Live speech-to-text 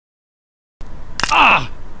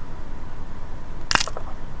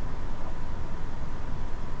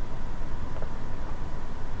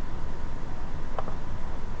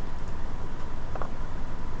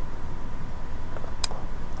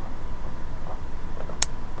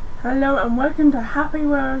Hello and welcome to Happy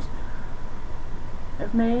World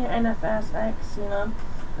with me, NFSX,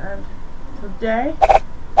 and today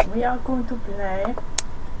we are going to play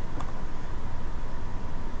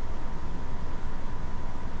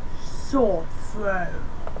Sword Throw.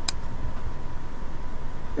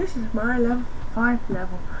 This is my level 5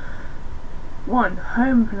 level. 1.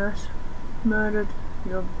 Homeless murdered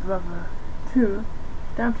your brother. 2.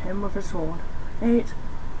 Stabbed him with a sword. 8.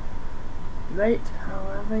 Rate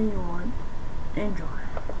however you want. Enjoy.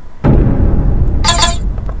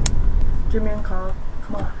 Jimmy and Carl,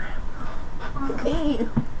 come on, man. Okay,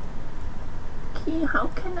 how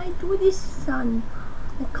can I do this, son?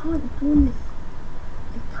 I can't do this.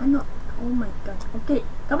 I cannot. Oh my god. Okay,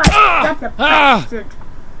 come on. That's a bastard.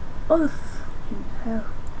 Oh, fucking hell.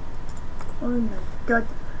 Oh my god.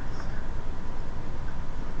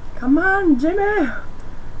 Come on, Jimmy.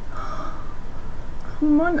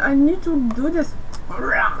 Come on, I need to do this.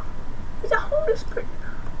 He's a homeless person.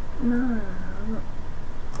 No.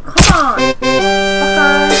 Come on!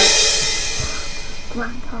 Okay.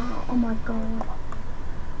 Grandpa, oh my god.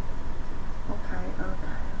 Okay.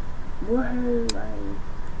 Woohoo,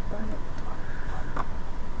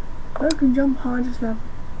 I can jump hardest level.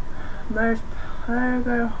 Most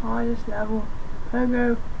pogo hardest level.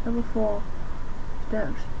 Pogo level 4.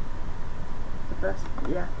 Steps. The best,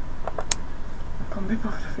 yeah. I can't be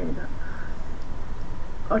bothered to figure that.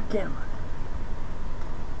 Again.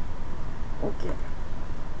 Okay.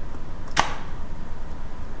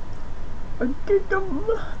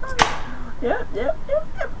 Yep.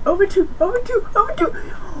 Over two.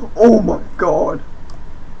 Oh my god.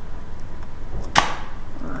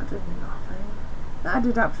 That did nothing. That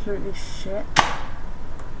did absolutely shit.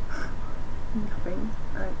 Nothing.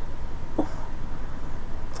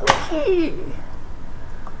 Okay.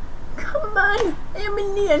 Come on. I'm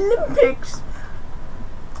in the Olympics.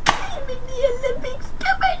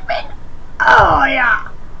 Come on, man. Oh yeah.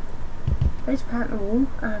 Face plant the wall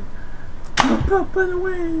and up by the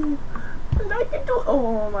way. And I can do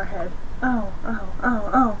my head. Oh.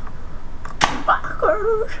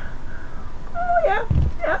 Backwards. Oh yeah.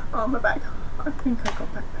 Oh my back. I think I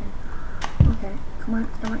got back pain. Okay, come on.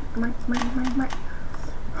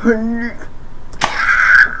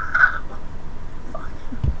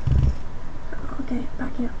 Okay,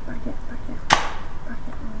 back it.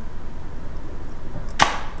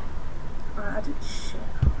 I did shit.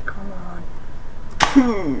 Come on.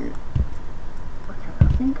 Okay, I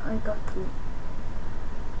think I got to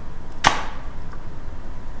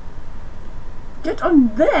get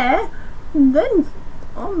on there, and then,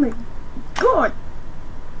 oh my god.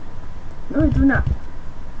 No, do not.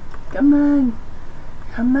 Come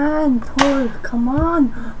on, pull, come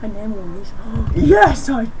on. I named all these. Yes,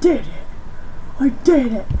 I did it.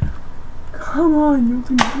 Come on, you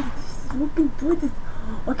can do this.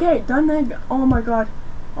 Okay, done that. Oh my god.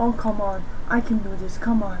 Oh, come on. I can do this.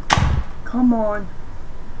 Come on.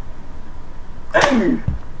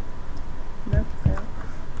 Nope, fail.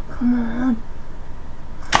 Come on.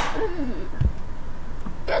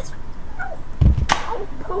 Yes. Oh,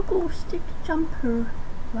 pogo stick jumper.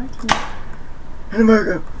 Right here.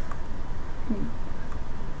 Hamburger.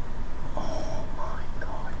 Oh my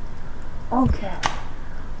god. Okay.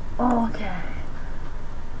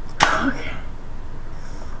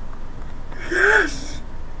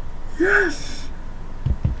 Yes.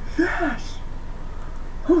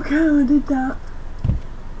 Okay, I did that.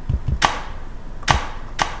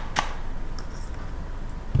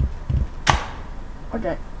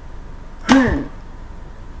 Okay.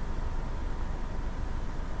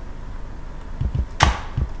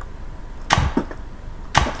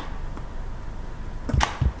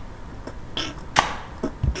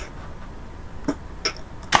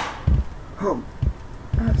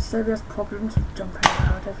 I have serious problems with jumping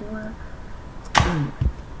around everywhere.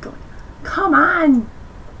 God. Come on!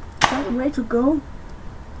 Is that the way to go?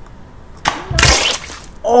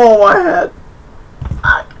 Oh my head!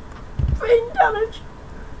 Fuck! Brain damage!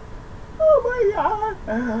 Oh my god!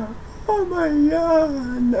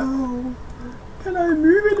 No! Can I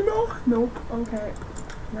move anymore? Nope. Okay.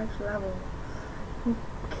 Next level.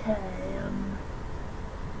 Okay,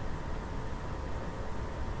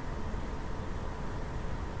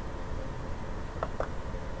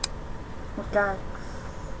 Okay.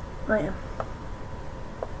 Right.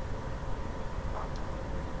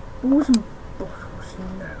 Balls and bottles,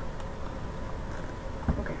 no.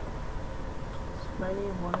 Okay. Smiley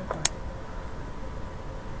one and five.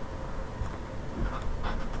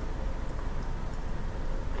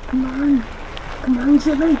 Come on,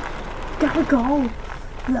 Jimmy. Gotta go.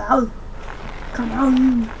 No. Come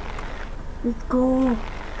on. Let's go.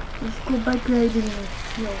 Let's go bike riding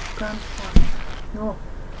with your grandpa. No,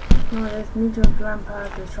 let's meet your grandpa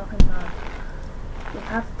at the shopping mall. You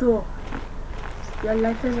have to. Your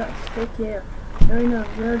life is at stake here. You're in a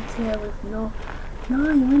wheelchair with no,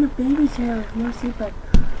 you're in a baby chair with no seatbelt.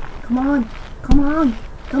 Come on.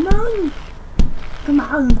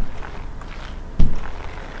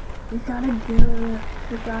 You gotta do it.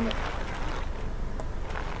 You got it.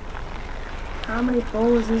 How many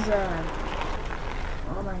bowls is there?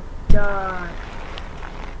 Oh my god.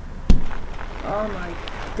 Oh my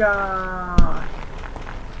god.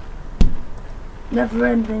 Never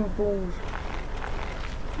ending balls.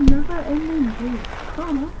 Never ending balls.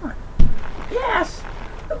 Come on. Yes!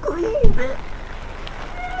 A green bit.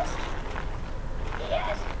 Yes!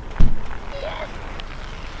 Yes! Yes!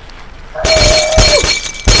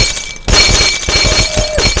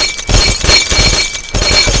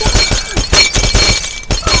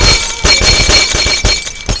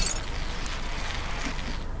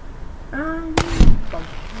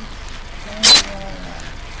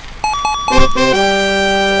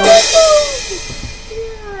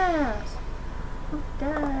 Yes!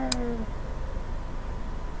 Okay.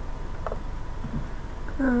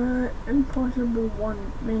 Impossible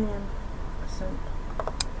 1,000,000%.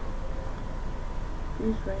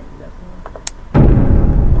 Please rate level.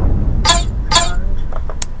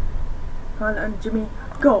 Carl and Jimmy,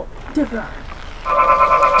 go! Different!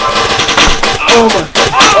 Oh my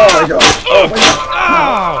god! Oh my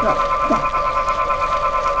god!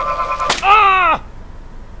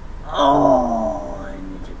 Oh, I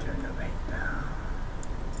need to turn the light down.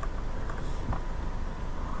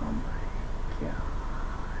 Oh my god.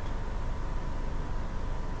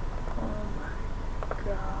 Oh my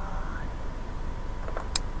god.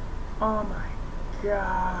 Oh my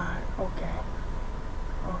god. Okay.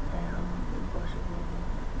 Okay, I'm impossible.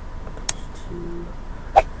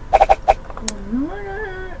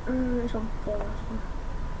 It's on 4.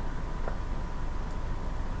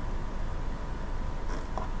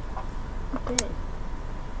 Okay.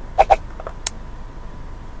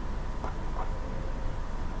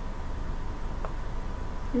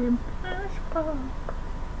 Impossible.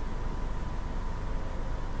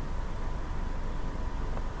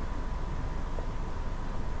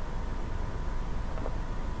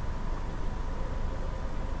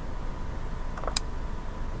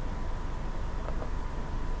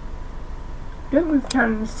 Don't move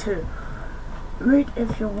cannons too. Wait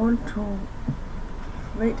if you want to.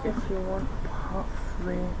 Wait if you want part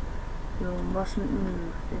 3. You mustn't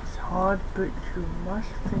move. It's hard, but you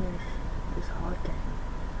must finish this hard game.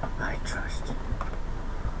 I trust you.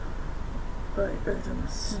 But it's a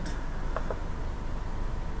must.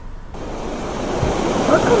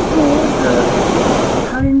 Welcome to the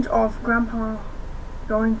challenge of Grandpa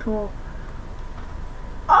going to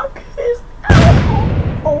up his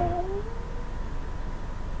elbow. Oh.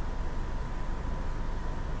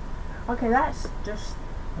 Okay, that's just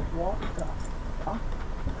what the fuck?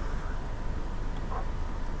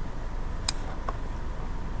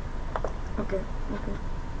 Okay.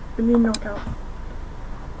 Billy knockout.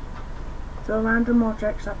 So random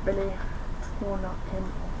objects that Billy will knock him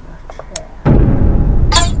off the chair.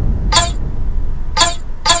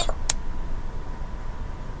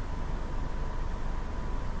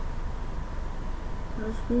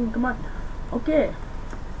 Come on. Okay.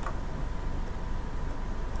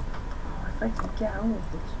 I can get out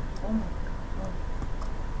of this. Oh my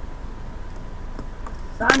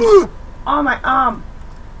god. Son! Oh my arm!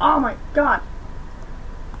 Oh my god!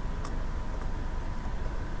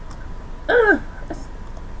 Ugh!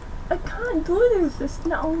 I can't do this! It's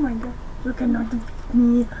not. Oh my god. You cannot defeat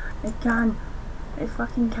me. I can. I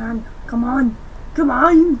fucking can. Come on! Come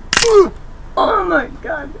on! Oh my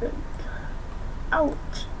god!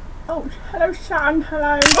 Ouch! Ouch! Hello, Sean!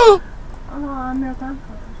 Hello! Oh, I'm not done.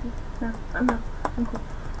 No, I'm not. I'm cool.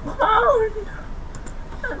 Oh no!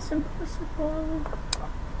 That's impossible.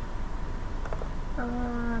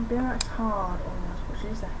 That's hard. Oh, that's what she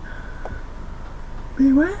said.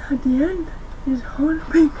 Beware at the end is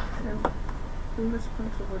horrifying and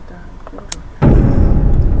irresponsible damage.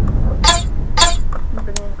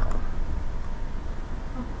 Banana car.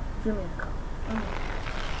 Jimmy car.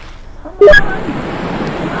 Come on!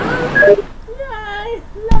 Yay!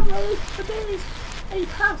 Level for this! I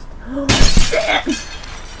passed! Oh shit!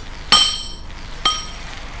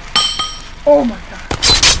 Oh my god!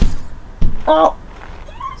 Oh!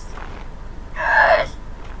 Yes! Yes!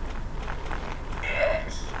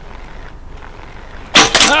 Yes!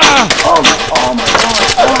 Ah! Oh my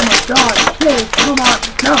god! Please, come on!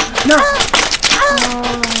 No!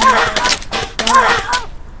 Oh my god!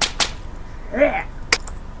 Yeah!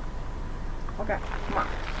 Okay, come on.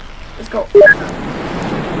 Let's go.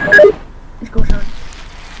 Let's go, son.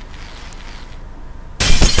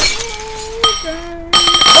 Okay.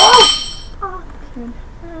 Oh! Fucking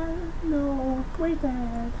hell. No. Way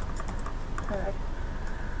bad. Okay.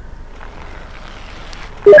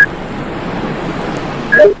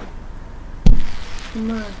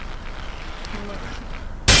 Come on. Come on.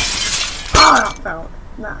 Oh, that fell.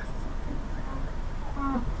 That fucking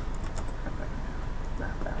fell.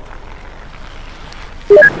 That fell.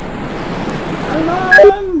 Come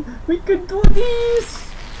on! We can do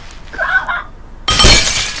this!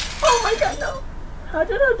 Oh my god, no! How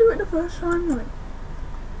did I do it the first time? Like,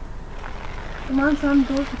 come on, son,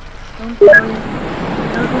 do it. Don't worry.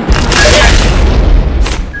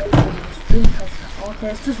 Okay,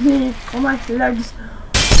 it's just me on my legs.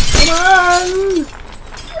 Come on!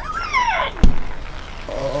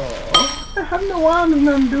 Oh, I have no arms and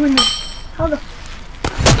I'm doing this. How the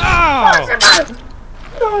possible?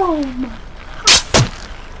 Oh my!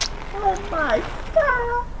 Oh my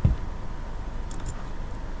god!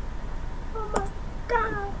 Oh my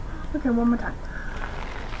god! Okay, one more time.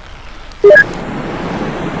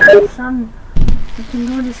 Son, we can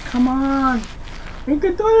do this. Come on, we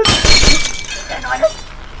can do this. Oh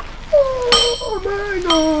my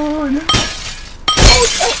god!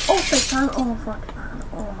 Oh, thank god! Oh fuck!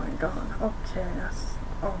 Oh my god! Okay, that's.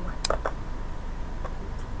 Oh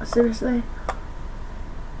my. Seriously?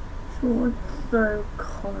 Sword throw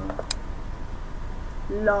collar.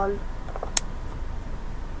 Lol.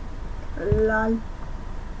 Lol.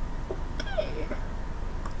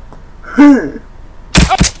 Okay.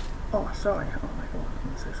 Oh, sorry. Oh my god,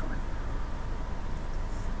 I'm so sorry.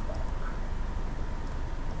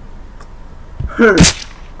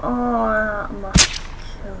 Oh, that must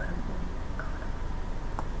kill him. Oh god.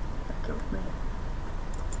 That killed me.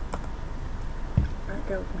 That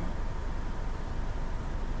killed me.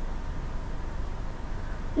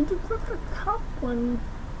 Did you grab the top one?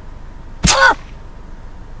 Ah!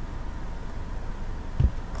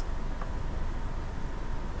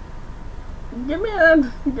 Give me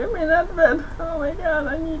that bed. Oh my god,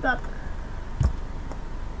 I need that.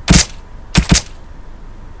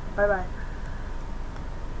 Bye bye.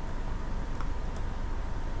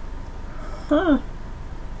 Oh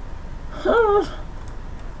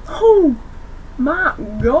my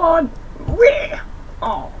god.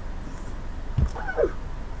 Oh.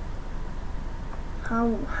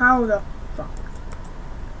 How the fuck?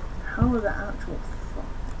 How the actual fuck?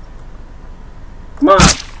 Come on!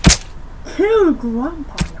 Kill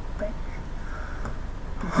Grandpa, you bitch!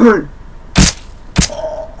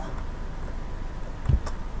 Oh.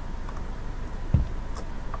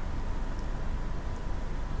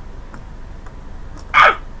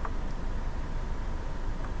 Ah.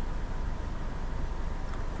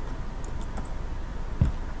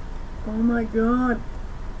 Oh my god!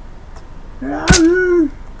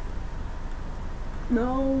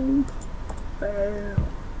 No! Fail!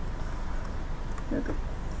 Epic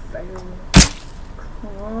fail!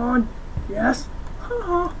 Come on! Yes!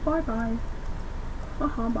 Haha! Bye bye!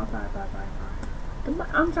 Haha! Bye bye! Bye bye! Bye! Get my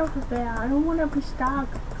arms out of there! I don't want to be stuck!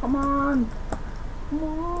 Come on! Come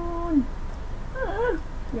on!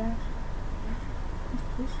 Yes!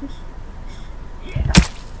 Yes! Yeah!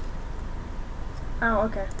 Oh,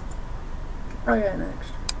 okay. Oh yeah,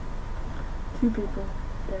 next. 2 people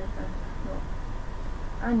dead and not.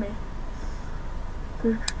 And me.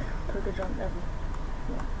 Took a jump ever.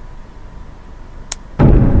 Yeah.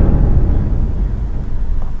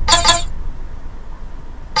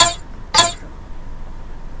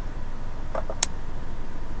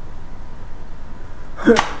 Oh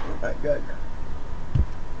my god.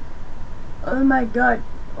 Oh my god.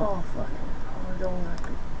 Oh fucking. Oh, I don't like it.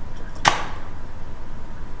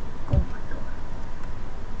 Oh my god.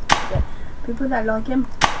 Yeah. People that like him,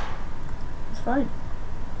 it's fine.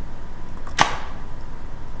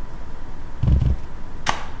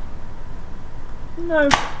 No.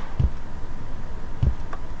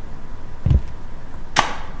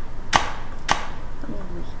 I'm gonna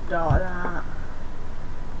restart that.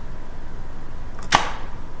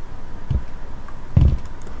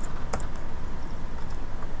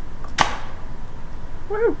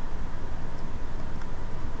 Woo!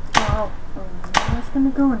 Oh, that's gonna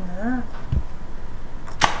go in there.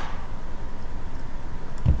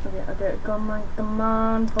 Okay, come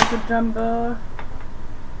on, poker jumper.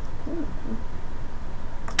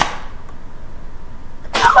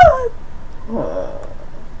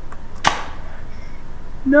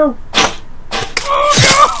 No!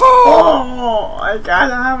 Oh, I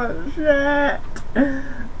can't have a shit!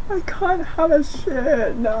 I can't have a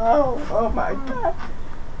shit! No! Oh my god!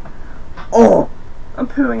 Oh! I'm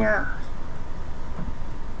pooing out.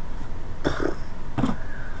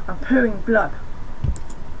 I'm pooing blood.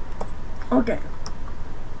 Okay.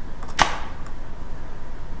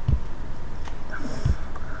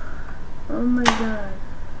 Oh my god.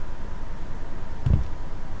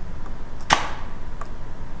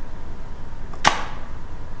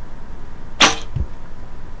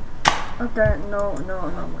 Okay, no, wait.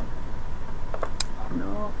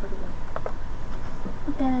 No, for the way.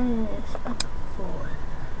 Okay, spot 4.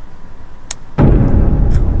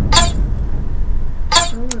 I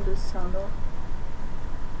don't want this sound off.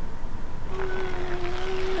 No!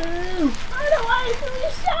 I don't want to do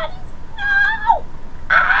this sound! No!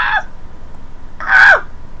 Ah! Ah!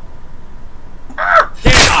 Ah!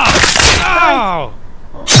 Oh!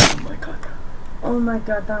 Oh my god. Oh my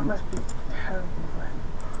god, that must be terrible.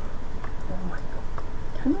 Oh my god.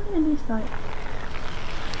 Can I at least like...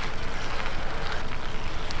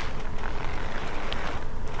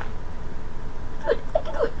 Do it, I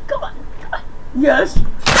can do it, come on, come on. Yes!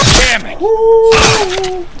 Damn it!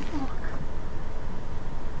 Oh, fuck.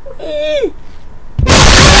 Whee!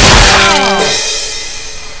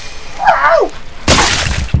 Wow!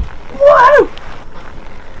 Wow!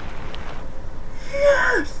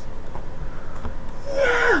 Yes!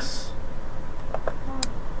 Yes!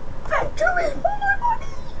 Victory for my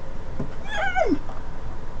body! Yay!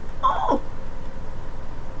 Oh!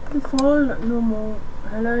 The fall, no more.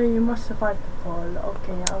 Hello, you must survive the fall.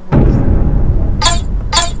 Okay, I will survive.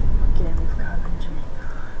 Okay, we've got an injury.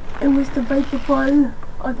 It was the biggest fall,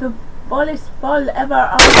 or the ballest fall ever.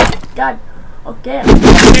 Oh my god. Okay. No.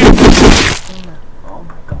 Oh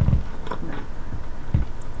my god. No.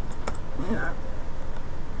 No.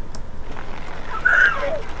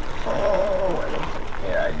 Oh, what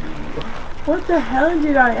did I do? What the hell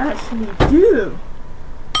did I actually do?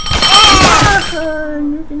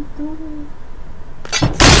 You can do it.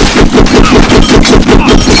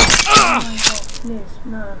 Oh my god, please,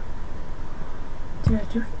 no. Did I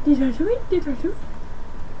do it? Did I do it? Did I do it?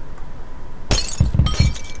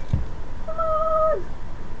 Come on!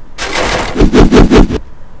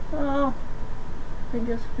 Oh, I think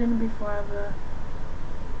it's gonna be forever.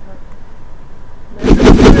 No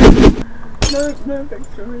victory! No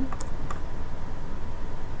victory!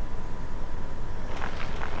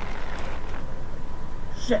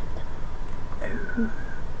 Shit!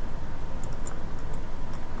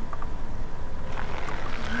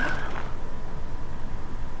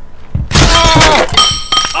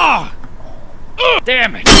 Oh. Oh!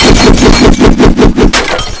 Damn it!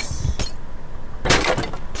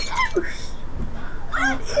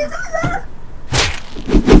 What is that?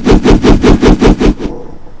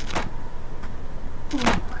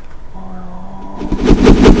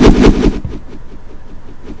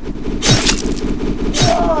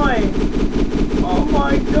 Why? Oh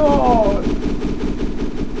my god!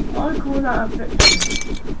 I call that a victory.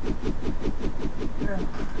 No,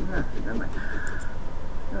 never mind.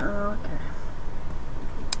 Okay.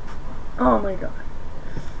 Oh my god.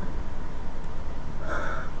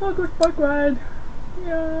 Oh, good bike ride.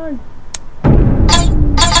 Yay.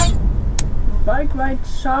 Bike ride,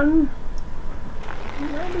 son.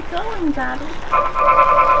 Where are we going, Daddy?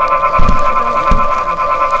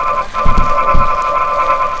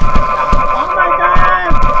 Oh my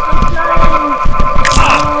god! I'm flying!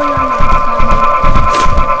 Oh, you're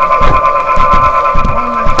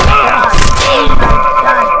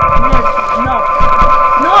not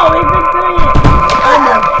no, we've been doing it! Oh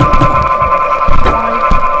no! No,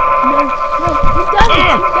 you've done it! You've done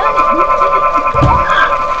it! You did it!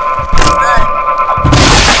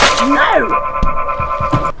 No!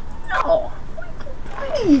 No!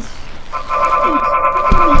 Please!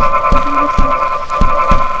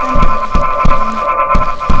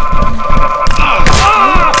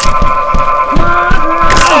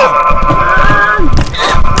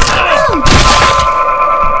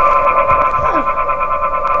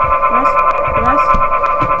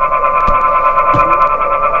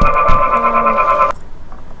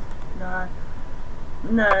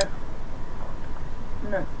 No.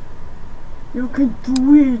 You can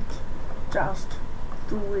do it. Just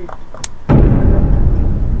do it.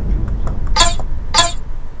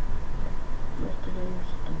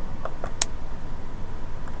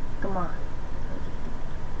 Come on.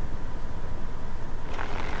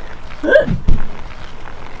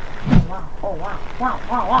 Oh wow. Oh,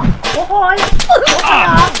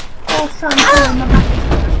 oh, son,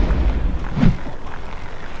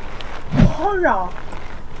 oh yeah.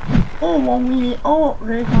 Oh, 1 minute. Oh,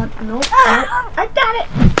 very hard. No. No. I got it.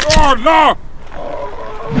 Oh no! Oh,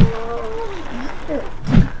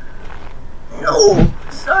 no,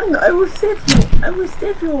 son. on, I will save you. I will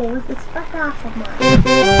save you with this fat ass of mine.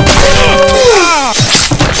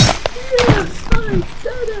 Yes, I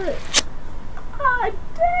did it. I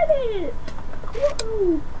did it.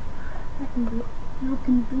 Woohoo. I can do it. You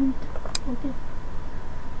can do it. Okay.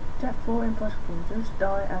 Step 4 impossible. Just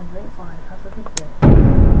die and rate 5. Have a good day.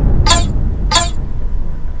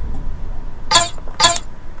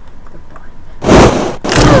 Goodbye.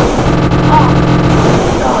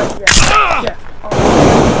 Oh, yeah. Yeah. Oh.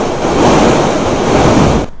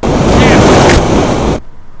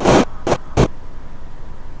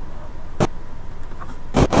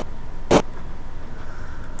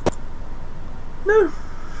 No.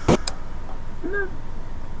 No.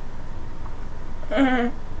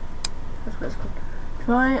 That's what it's called.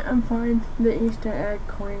 Try and find the Easter egg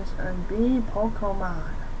coins and be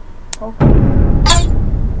Pokemon. Pokemon.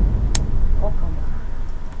 Pokemon.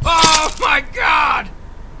 Oh my god!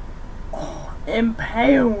 Oh,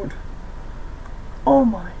 impaled. Oh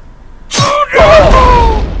my. Oh no!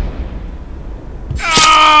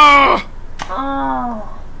 Oh!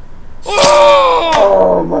 Oh. Oh!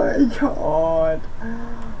 Oh my god.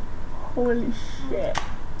 Holy shit.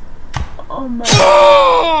 Oh my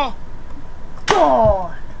Oh!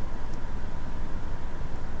 god.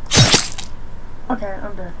 Okay,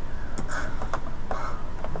 I'm dead.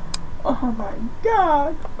 Oh my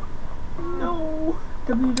god. No.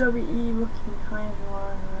 WWE looking kind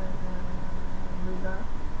of do that.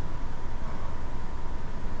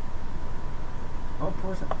 Oh,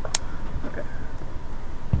 pause it. Okay.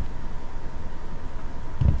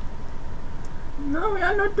 No, we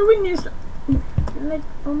are not doing this. Like,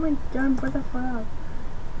 oh my god, what the fuck?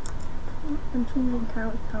 Continue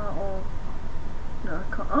character or no, I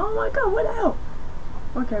can't. Oh my god, what the hell?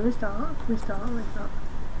 Okay, restart.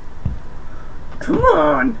 Come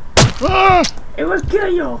on! It will kill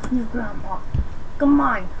you, you grandpa. Come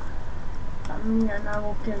on. And I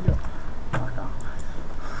will kill you. Fuck off.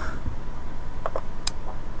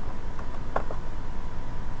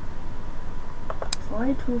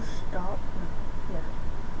 Try to stop. Yeah.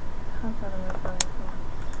 How far am I going?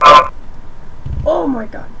 Oh my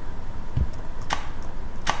god.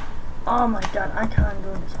 Oh my god, I can't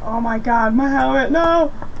do this. Oh my god, my helmet,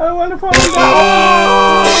 no! I don't want to fall down!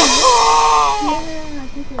 Oh! Yeah, I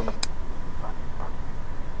did it.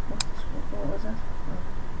 What was that?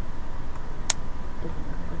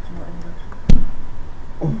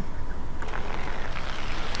 Oh.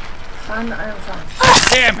 Sun, I am sun.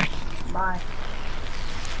 Damn it! Bye.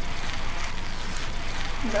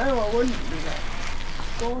 No, I wouldn't do that.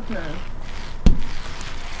 God, no.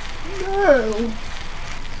 No!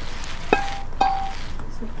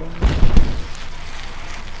 It's a game.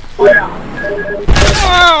 Oh, yeah.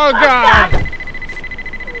 Oh god!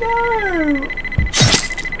 No!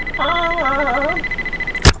 Ah!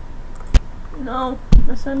 No,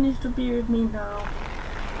 my son needs to be with me now.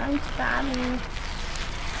 Thanks, Daddy.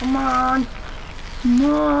 Come on! Come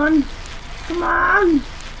on! Come on!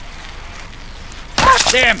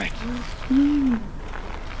 Damn it!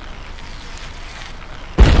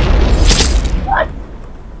 What?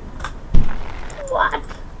 What?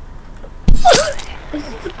 Is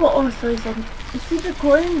it the coin? Oh, sorry. Is it the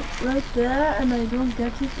coin right there and I don't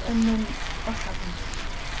get it and then what happens?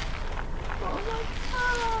 Oh my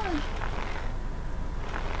god!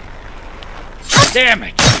 Damn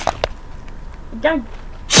it! Again!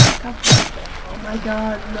 Oh my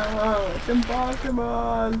god, no! It's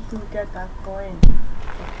impossible to get that coin.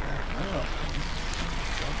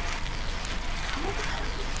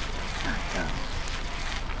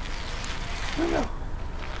 No.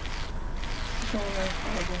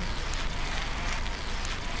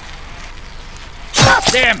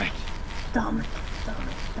 Damn it! Damn it.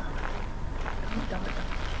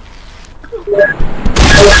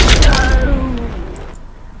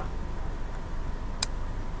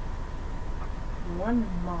 One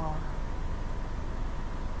more.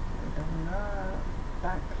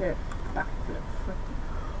 Backflip.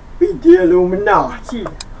 Be the Illuminati.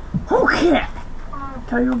 Okay.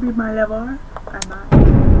 Can you be my lover? I'm not.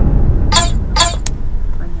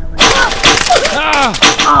 Ah!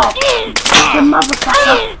 Oh, you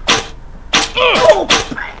motherfucker! Oh,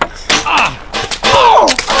 bitch! Ah! Oh!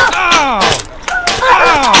 Ow!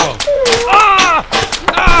 Ow! Ah!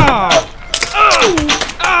 Ow! Ow!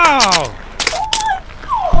 Ow!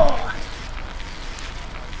 Oh my god!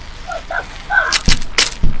 What the fuck?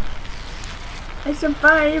 I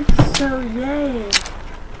survived, so yay!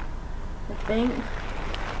 I think.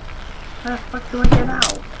 How the fuck do I get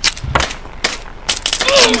out?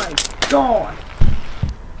 Oh my god!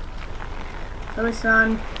 Sorry,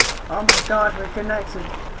 son. Oh my god, we're connected.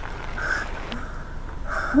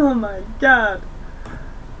 Oh my god.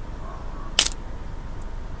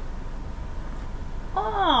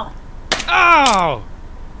 Oh Ow!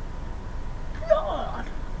 god.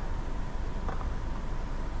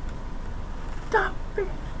 Stop it.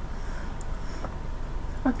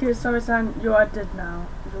 Okay, sorry son, you are dead now.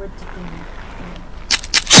 You are dead now.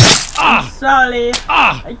 I'm Ah! sorry.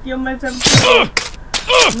 Ah! I killed myself.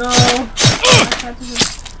 No.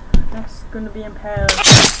 That's gonna be impaled.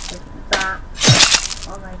 Like that.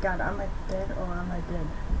 Oh my god, am I dead or am I dead?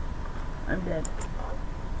 I'm dead.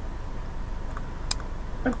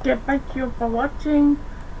 Okay, thank you for watching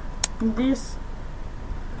this.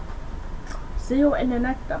 See you in the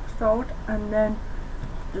next episode, and then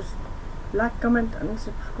just like, comment, and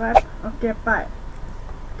subscribe. Okay, bye.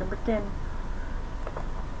 Come again.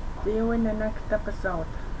 See you in the next episode.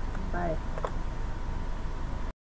 Bye.